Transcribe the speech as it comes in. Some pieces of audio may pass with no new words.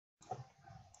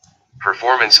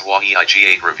Performance Huawei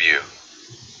G8 Review.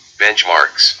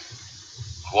 Benchmarks.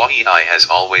 Huawei has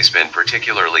always been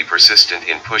particularly persistent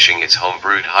in pushing its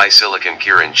homebrewed high-silicon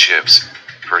Kirin chips,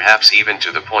 perhaps even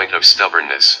to the point of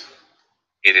stubbornness.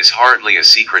 It is hardly a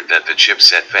secret that the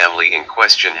chipset family in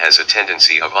question has a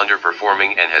tendency of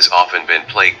underperforming and has often been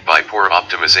plagued by poor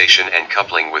optimization and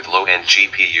coupling with low-end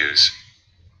GPUs.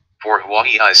 For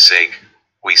Huawei's sake,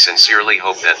 we sincerely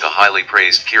hope that the highly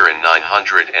praised Kirin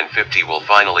 950 will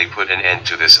finally put an end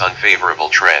to this unfavorable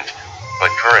trend, but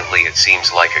currently it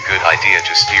seems like a good idea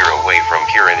to steer away from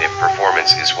Kirin if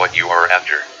performance is what you are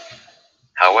after.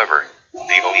 However,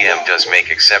 the OEM does make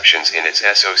exceptions in its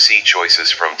SoC choices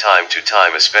from time to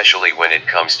time, especially when it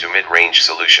comes to mid-range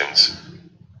solutions.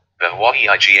 The Huawei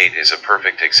G8 is a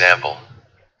perfect example.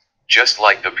 Just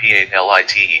like the P8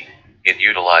 Lite, it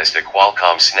utilized a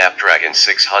Qualcomm Snapdragon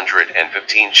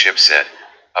 615 chipset,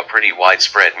 a pretty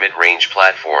widespread mid-range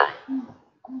platform.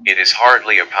 It is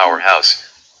hardly a powerhouse,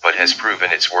 but has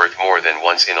proven its worth more than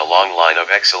once in a long line of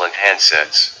excellent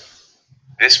handsets.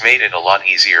 This made it a lot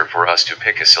easier for us to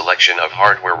pick a selection of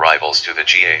hardware rivals to the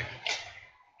G8.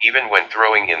 Even when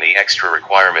throwing in the extra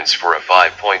requirements for a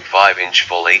 5.5-inch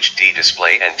Full HD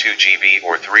display and 2GB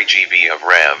or 3GB of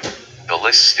RAM, the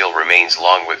list still remains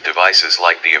long with devices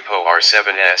like the Oppo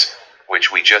R7s,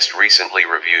 which we just recently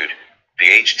reviewed, the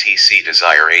HTC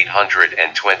Desire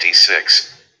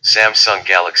 826, Samsung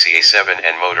Galaxy A7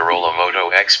 and Motorola Moto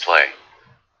X Play.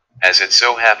 As it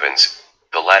so happens,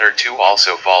 the latter two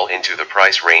also fall into the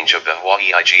price range of the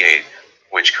Huawei G8,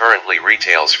 which currently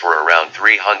retails for around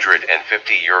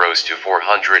 €350 to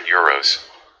 €400.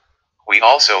 We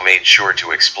also made sure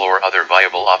to explore other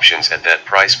viable options at that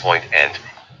price point, and,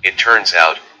 it turns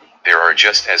out, there are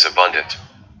just as abundant.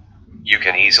 You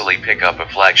can easily pick up a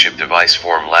flagship device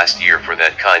from last year for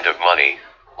that kind of money,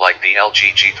 like the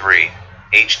LG G3,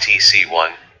 HTC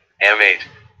One, M8,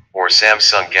 or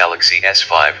Samsung Galaxy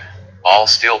S5, all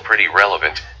still pretty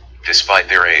relevant, despite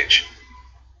their age.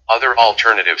 Other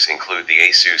alternatives include the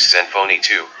Asus Zenfone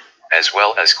 2, as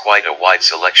well as quite a wide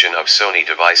selection of Sony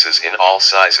devices in all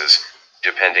sizes,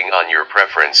 depending on your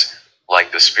preference,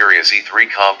 like the Xperia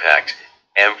Z3 Compact,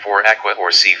 M4 Aqua or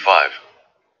C5.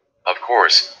 Of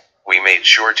course, we made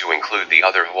sure to include the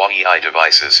other Huawei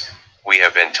devices we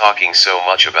have been talking so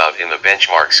much about in the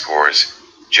benchmark scores,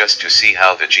 just to see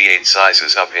how the G8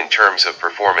 sizes up in terms of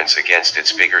performance against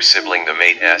its bigger sibling the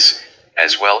Mate S,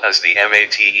 as well as the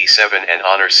Mate E7 and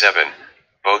Honor 7,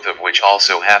 both of which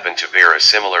also happen to bear a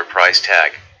similar price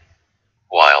tag.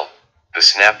 While the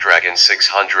Snapdragon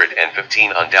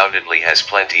 615 undoubtedly has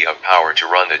plenty of power to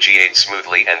run the G8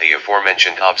 smoothly, and the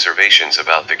aforementioned observations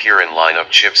about the Kirin line of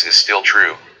chips is still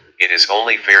true, it is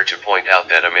only fair to point out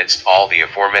that amidst all the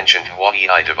aforementioned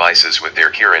Huawei devices with their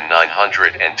Kirin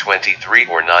 923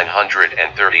 or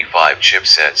 935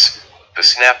 chipsets, the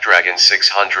Snapdragon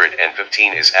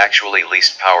 615 is actually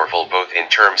least powerful both in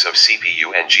terms of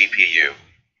CPU and GPU.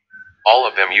 All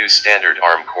of them use standard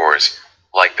ARM cores,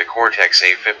 like the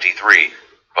Cortex-A53,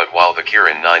 but while the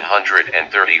Kirin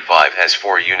 935 has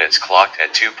 4 units clocked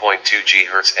at 2.2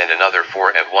 GHz and another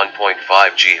 4 at 1.5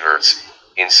 GHz,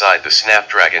 inside the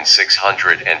Snapdragon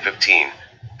 615,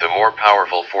 the more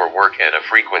powerful 4 work at a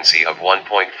frequency of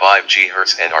 1.5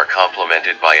 GHz and are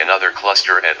complemented by another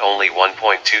cluster at only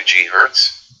 1.2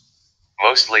 GHz.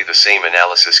 Mostly the same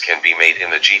analysis can be made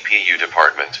in the GPU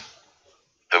department.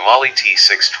 The Mali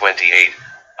T628,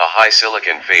 a high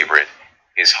silicon favorite,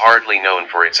 is hardly known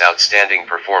for its outstanding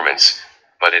performance,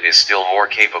 but it is still more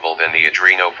capable than the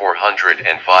Adreno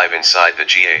 405 inside the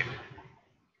G8.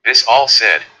 This all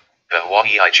said, the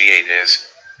Huawei G8 is,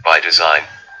 by design,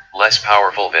 less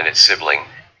powerful than its sibling,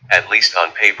 at least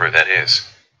on paper that is.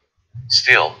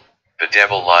 Still, the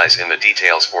devil lies in the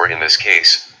details, or in this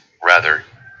case, rather,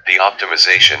 the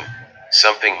optimization,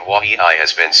 something Huawei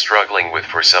has been struggling with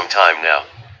for some time now.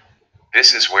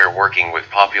 This is where working with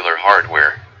popular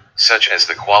hardware, such as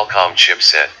the Qualcomm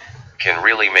chipset, can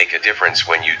really make a difference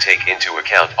when you take into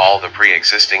account all the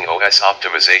pre-existing OS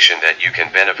optimization that you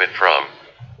can benefit from.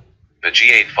 The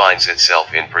G8 finds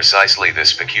itself in precisely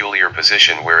this peculiar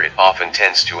position where it often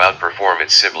tends to outperform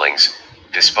its siblings,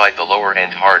 despite the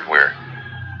lower-end hardware.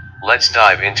 Let's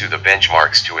dive into the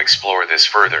benchmarks to explore this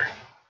further.